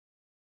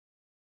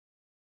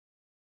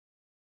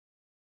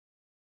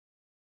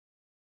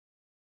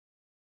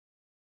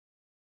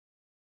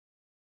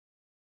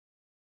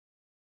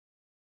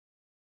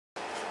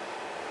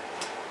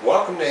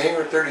Welcome to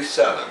Hangar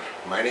 37.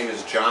 My name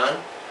is John,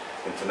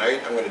 and tonight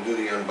I'm going to do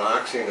the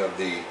unboxing of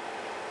the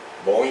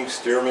Boeing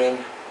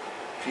Stearman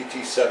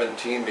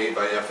PT-17 made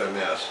by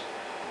FMS.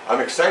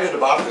 I'm excited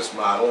about this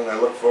model and I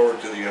look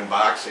forward to the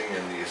unboxing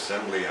and the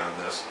assembly on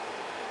this.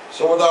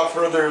 So without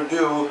further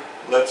ado,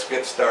 let's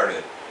get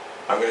started.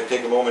 I'm going to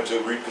take a moment to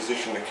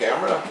reposition the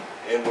camera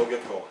and we'll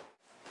get going.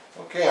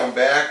 Okay, I'm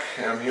back.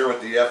 I'm here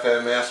with the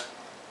FMS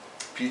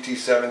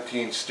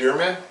PT-17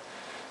 Stearman.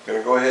 I'm going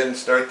to go ahead and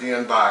start the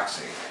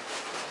unboxing.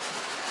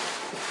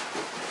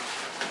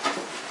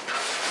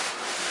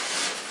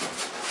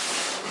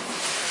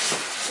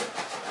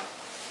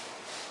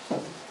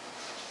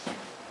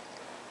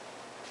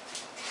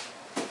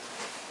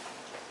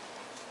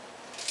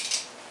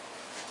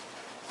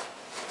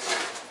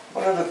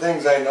 One of the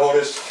things I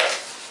noticed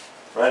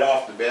right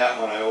off the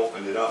bat when I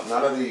opened it up,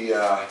 none of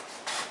the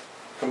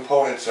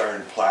components are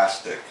in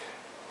plastic,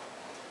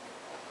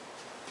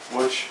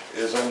 which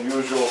is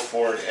unusual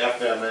for an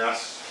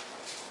FMS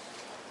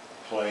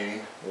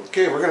plane.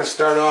 Okay, we're going to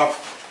start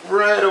off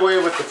right away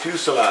with the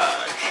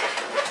fuselage.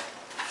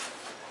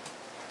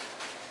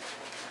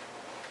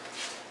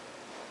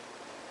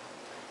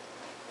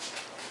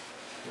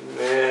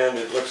 And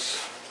it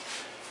looks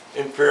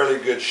in fairly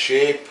good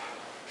shape.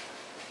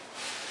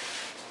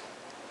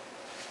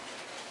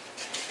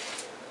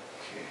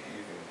 Okay,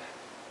 you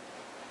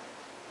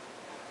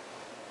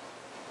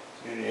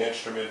can see the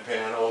instrument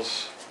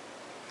panels.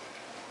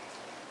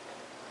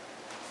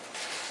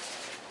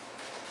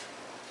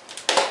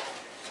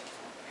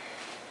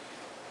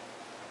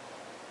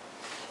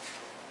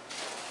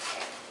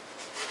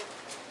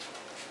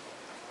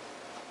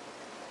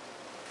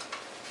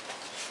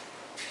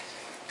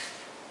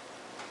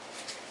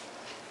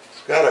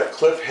 It's got a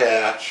clip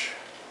hatch,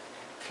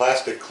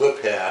 plastic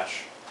clip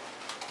hatch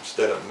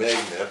instead of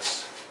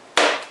magnets.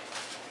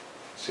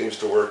 Seems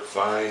to work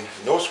fine.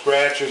 No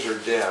scratches or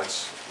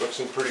dents. Looks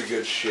in pretty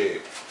good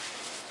shape.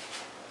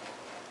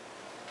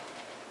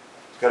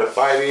 It's got a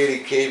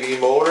 580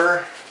 kV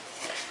motor.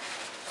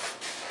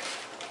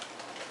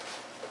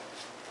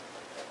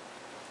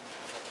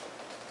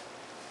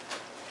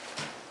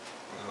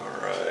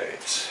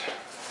 Alright.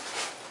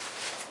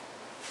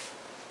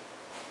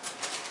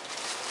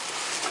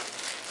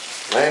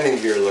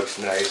 Landing gear looks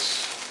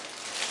nice.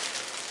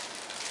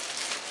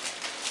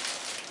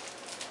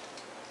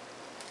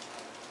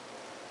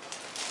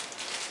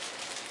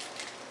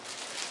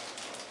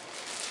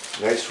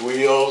 Nice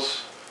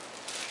wheels.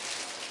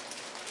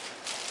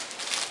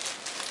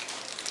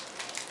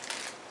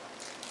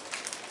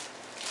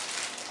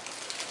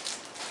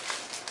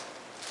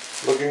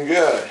 Looking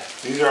good.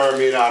 These are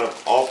made out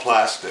of all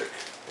plastic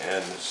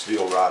and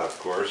steel rod, of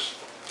course.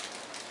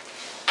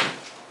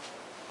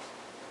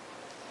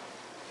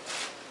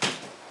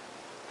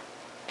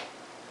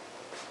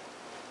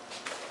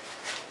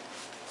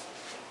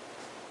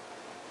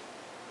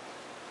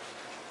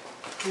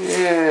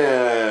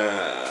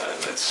 Yeah,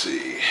 let's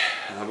see.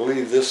 I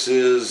believe this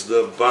is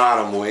the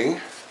bottom wing.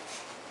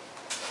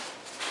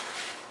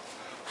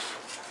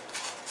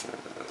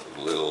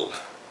 Little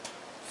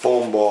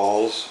foam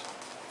balls.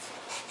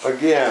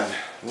 Again,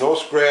 no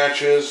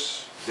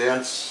scratches,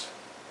 dents.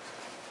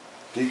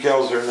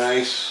 Decals are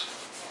nice.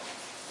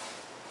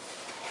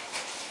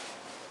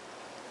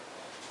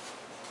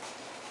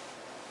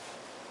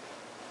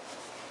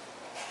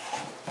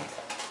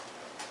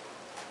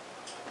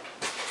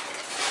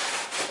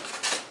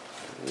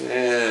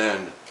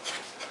 And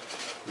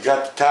we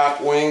got the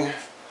top wing,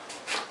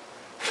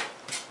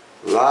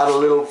 a lot of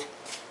little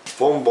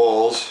foam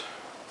balls.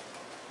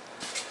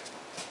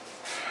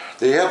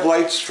 They have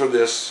lights for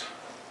this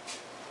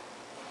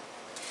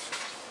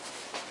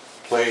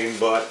plane,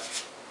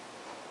 but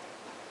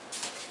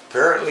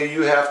apparently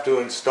you have to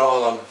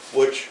install them,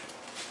 which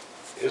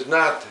is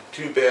not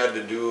too bad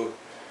to do.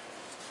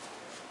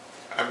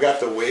 I've got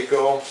the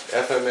Waco,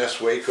 FMS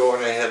Waco,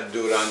 and I had to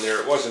do it on there.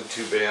 It wasn't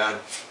too bad.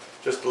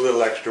 Just a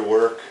little extra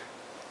work.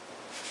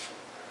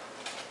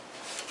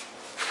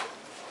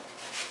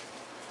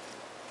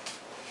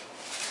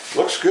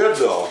 Looks good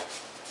though.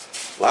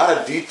 A lot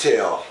of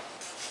detail.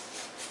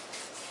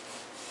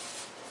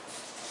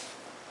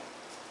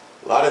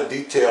 A lot of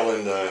detail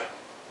in the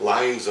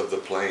lines of the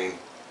plane.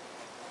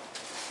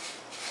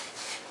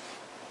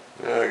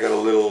 I got a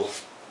little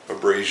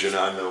abrasion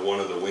on one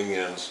of the wing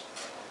ends.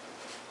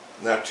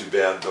 Not too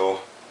bad though.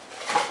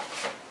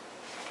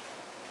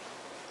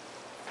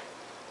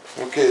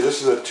 Okay,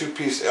 this is a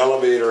two-piece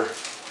elevator.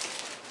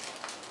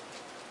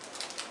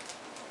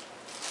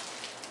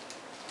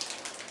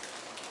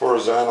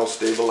 Horizontal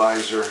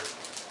stabilizer.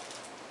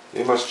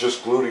 They must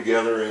just glue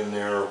together in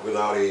there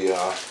without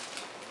a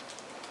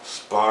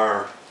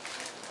spar.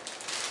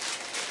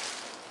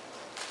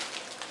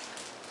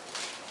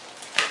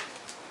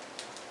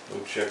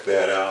 We'll check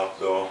that out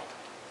though.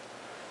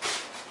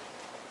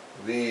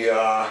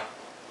 The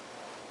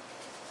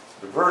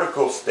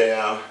vertical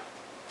stab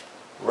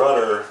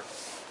rudder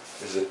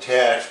is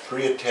attached,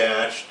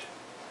 pre-attached.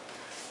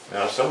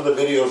 Now some of the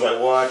videos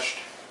I watched,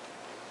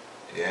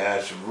 yeah,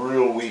 it's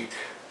real weak.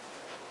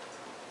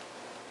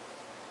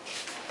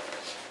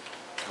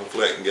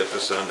 Hopefully I can get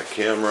this on the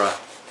camera.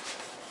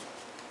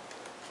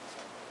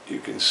 You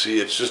can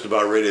see it's just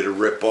about ready to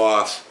rip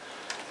off.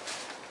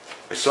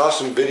 I saw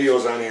some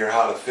videos on here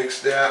how to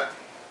fix that.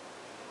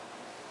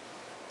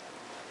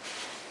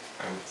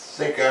 I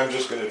think I'm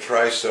just going to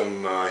try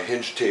some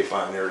hinge tape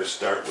on there to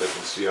start with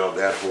and see how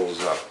that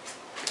holds up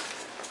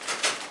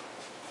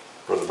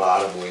for the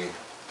bottom wing.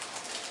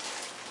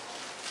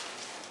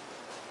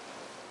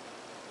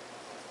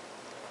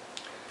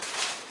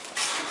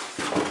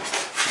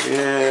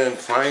 And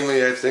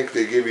finally, I think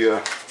they give you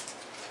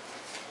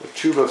a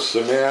tube of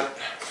cement,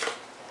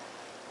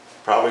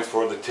 probably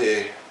for the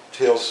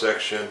tail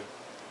section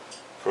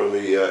for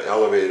the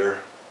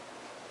elevator.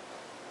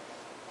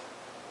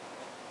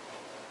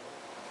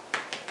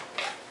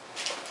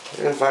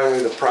 And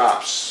finally, the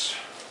props.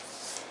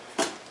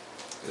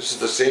 This is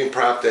the same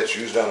prop that's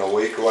used on a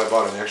Waco. I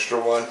bought an extra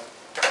one.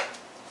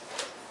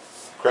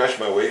 Crashed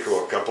my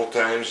Waco a couple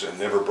times and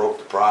never broke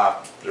the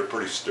prop. They're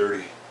pretty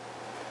sturdy.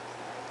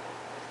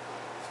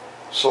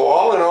 So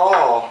all in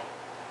all,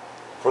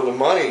 for the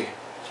money,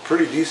 it's a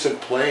pretty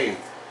decent plane.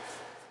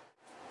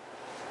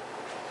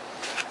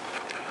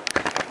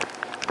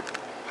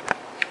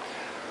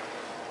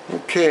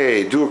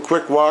 Okay, do a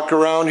quick walk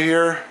around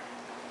here.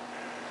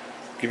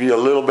 Give you a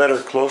little better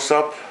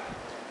close-up.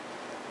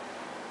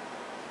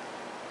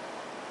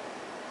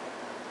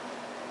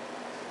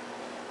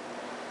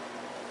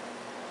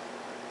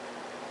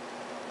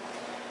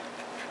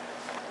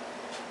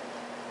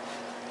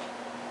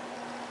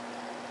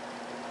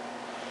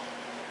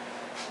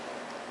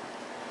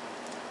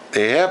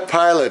 They have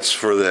pilots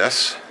for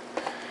this,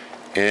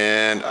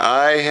 and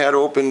I had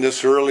opened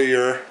this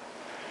earlier,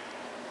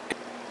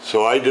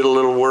 so I did a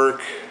little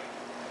work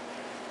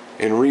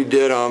and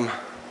redid them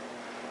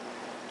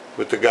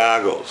with the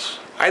goggles.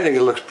 I think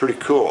it looks pretty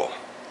cool.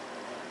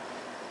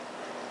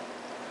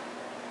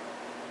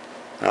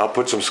 I'll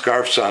put some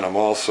scarves on them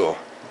also.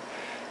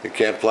 You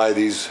can't fly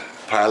these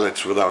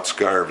pilots without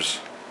scarves.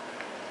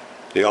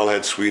 They all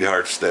had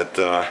sweethearts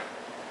that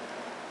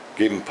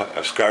gave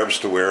them scarves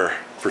to wear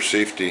for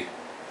safety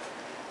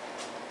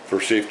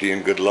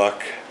and good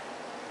luck.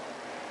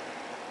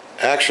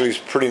 Actually, it's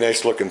a pretty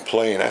nice looking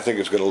plane. I think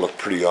it's going to look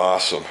pretty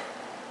awesome.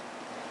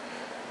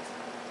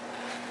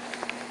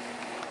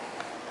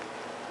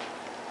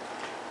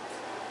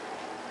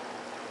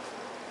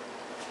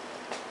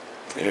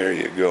 There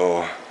you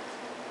go.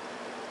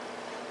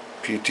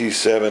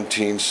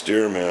 PT-17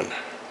 Stearman.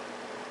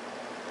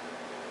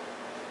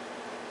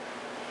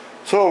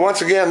 So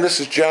once again, this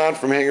is John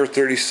from Hangar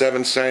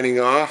 37 signing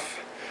off.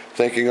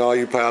 Thanking all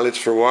you pilots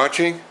for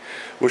watching.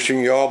 Wishing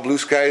you all blue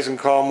skies and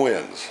calm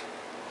winds.